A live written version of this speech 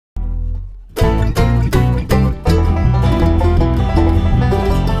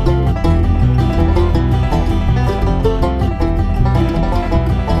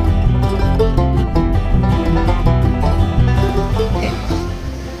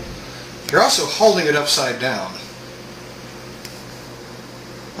you're also holding it upside down.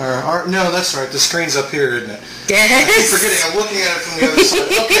 No, that's right. The screen's up here, isn't it? Yes. I keep forgetting. I'm looking at it from the other side.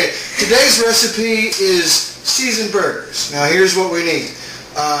 Okay, today's recipe is seasoned burgers. Now, here's what we need.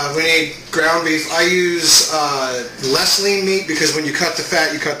 We need ground beef. I use less lean meat because when you cut the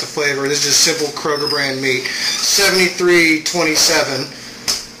fat, you cut the flavor. This is just simple Kroger brand meat. 73.27.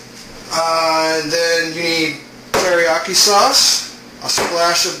 And then you need teriyaki sauce, a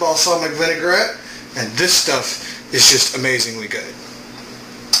splash of balsamic vinaigrette, and this stuff is just amazingly good.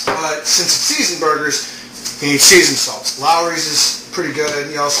 But since it's seasoned burgers, you need seasoned salts. Lowry's is pretty good.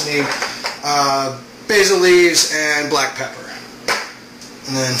 You also need basil leaves and black pepper.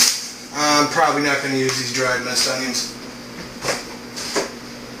 And then I'm probably not going to use these dried minced onions.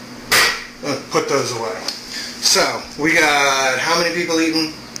 I'm going to put those away. So, we got how many people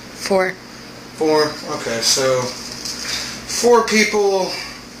eating? 4. 4? Okay, so 4 people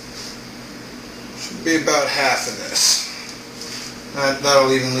should be about half of this.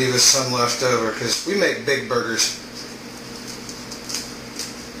 That'll even leave us some left over because we make big burgers.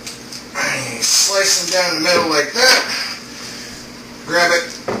 And you slice them down the middle like that. Grab it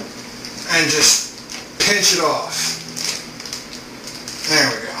and just pinch it off.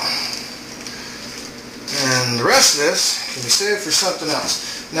 There we go. And the rest of this can be saved for something else.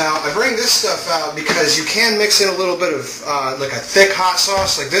 Now, I bring this stuff out because you can mix in a little bit of like a thick hot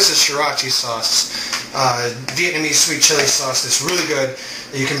sauce. Like this is sriracha sauce, Vietnamese sweet chili sauce that's really good.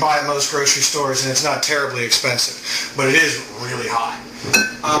 You can buy at most grocery stores and it's not terribly expensive, but it is really hot.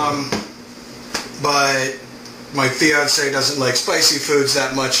 But my fiance doesn't like spicy foods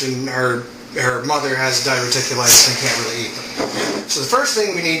that much, and her mother has diverticulitis and can't really eat them. So the first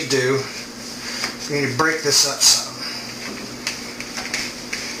thing we need to do is we need to break this up some.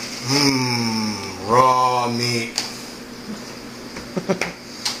 Raw meat.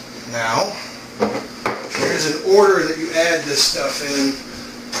 Now, here's an order that you add this stuff in.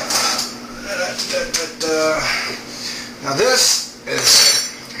 Now this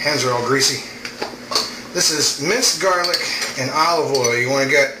is, hands are all greasy. This is minced garlic and olive oil. You want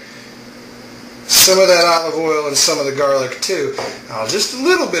to get some of that olive oil and some of the garlic too. Now just a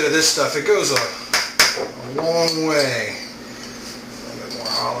little bit of this stuff, it goes a long way. A little bit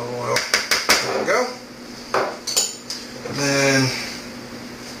more olive oil. There we go. And then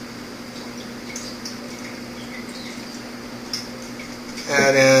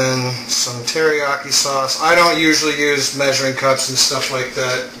add in some teriyaki sauce. I don't usually use measuring cups and stuff like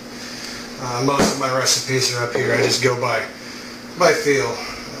that. Most of my recipes are up here. I just go by feel.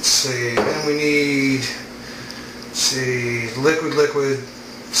 Let's see. Then we need, let's see, liquid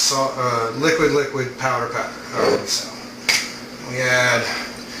powder. Okay, so we add.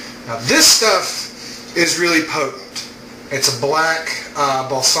 Now this stuff is really potent. It's a black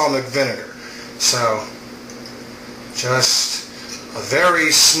balsamic vinegar. So just a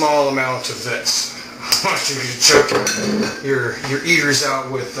very small amount of this. I want you to choke your eaters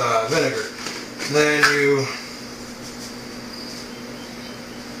out with vinegar. Then you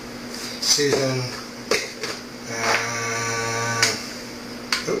season and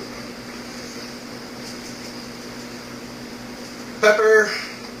pepper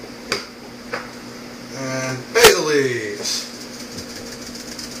and basil leaves.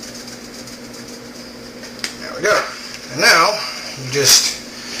 There we go. And now you just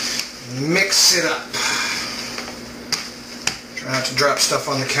mix it up. Try not to drop stuff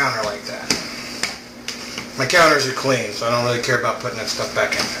on the counter like that. My counters are clean, so I don't really care about putting that stuff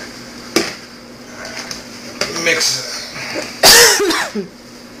back in there. Mix it.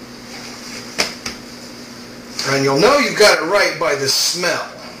 And you'll know you've got it right by the smell.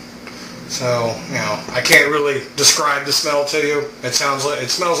 So, you know, I can't really describe the smell to you. It smells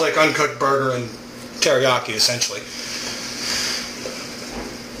like uncooked burger and teriyaki, essentially.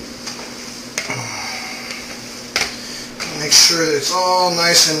 Make sure that it's all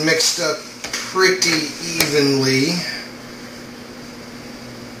nice and mixed up pretty evenly.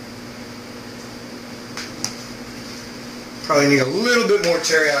 Probably need a little bit more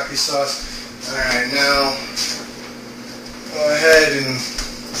teriyaki sauce. Alright, now go ahead and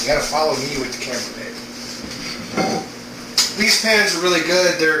you gotta follow me with the camera, babe. These pans are really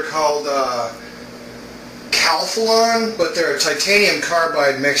good. They're called Calphalon, but they're a titanium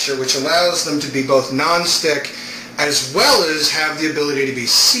carbide mixture which allows them to be both non-stick as well as have the ability to be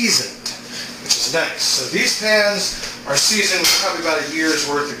seasoned, which is nice. So these pans are seasoned with probably about a year's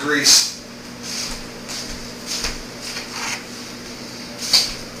worth of grease.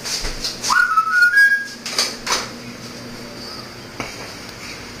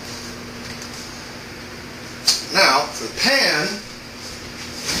 Now, for the pan,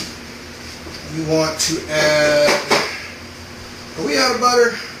 you want to add... Are we out of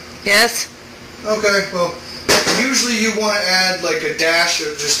butter? Yes. Okay, well, usually you want to add like a dash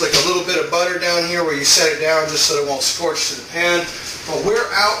of just like a little bit of butter down here where you set it down just so it won't scorch to the pan. But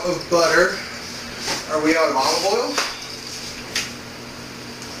we're out of butter. Are we out of olive oil?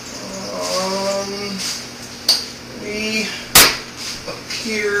 We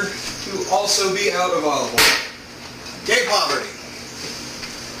appear to also be out of olive oil. Gay poverty.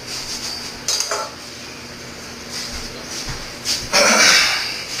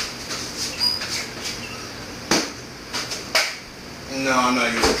 No, I'm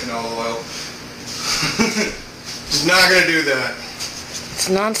not using canola oil. Just not going to do that. It's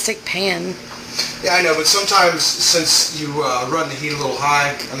a non-stick pan. Yeah, I know, but sometimes since you run the heat a little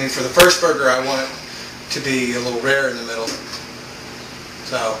high, I mean, for the first burger I want it to be a little rare in the middle.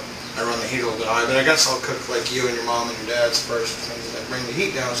 So I run the heat a little bit high, but I guess I'll cook like you and your mom and your dad's first. And bring the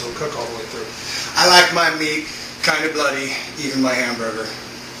heat down so it'll cook all the way through. I like my meat kind of bloody, even my hamburger.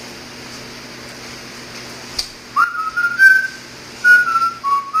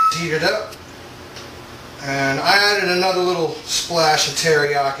 Heat it up. And I added another little splash of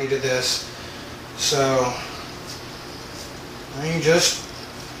teriyaki to this. So you just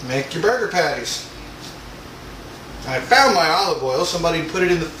make your burger patties. I found my olive oil. Somebody put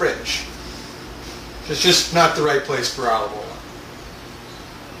it in the fridge. It's just not the right place for olive oil.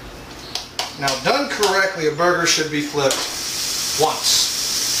 Now, done correctly, a burger should be flipped once.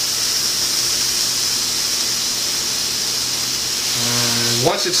 And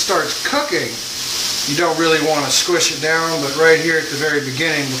once it starts cooking, you don't really want to squish it down, but right here at the very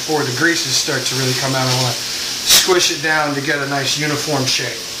beginning, before the greases start to really come out, I want to squish it down to get a nice uniform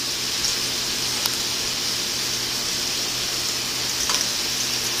shape.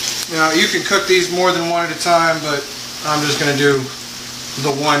 Now, you can cook these more than one at a time, but I'm just going to do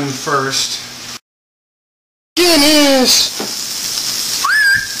the one first. Guinness!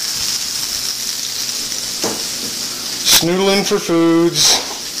 Snoodling for foods.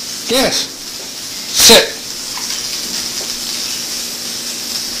 Guinness! Sit!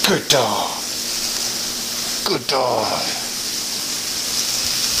 Good dog. Good dog.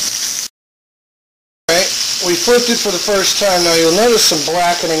 We flipped it for the first time. Now you'll notice some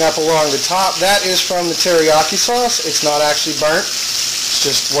blackening up along the top. That is from the teriyaki sauce. It's not actually burnt. It's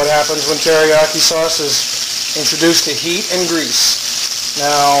just what happens when teriyaki sauce is introduced to heat and grease.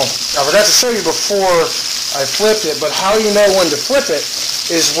 Now, I forgot to show you before I flipped it, but how you know when to flip it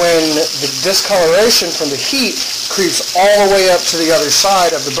is when the discoloration from the heat creeps all the way up to the other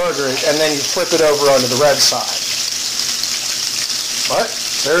side of the burger, and then you flip it over onto the red side. But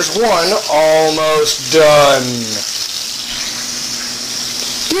there's one almost done.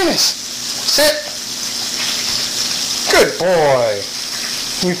 Yes. Sit. Good boy.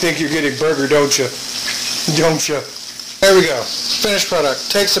 You think you're getting burger, don't you? Don't you? There we go. Finished product.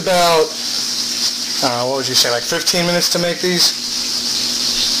 Takes about, what would you say, like 15 minutes to make these?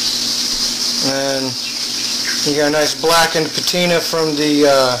 And you got a nice blackened patina from the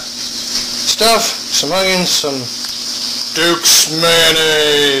stuff, some onions, some Duke's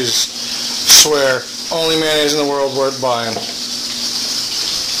mayonnaise. Swear, only mayonnaise in the world worth buying.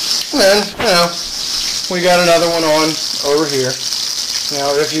 And then, we got another one on over here.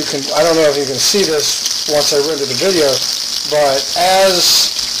 Now, if you can, I don't know if you can see this once I render the video, but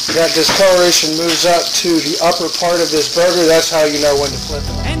as that discoloration moves up to the upper part of this burger, that's how you know when to flip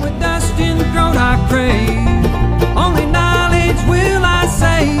it.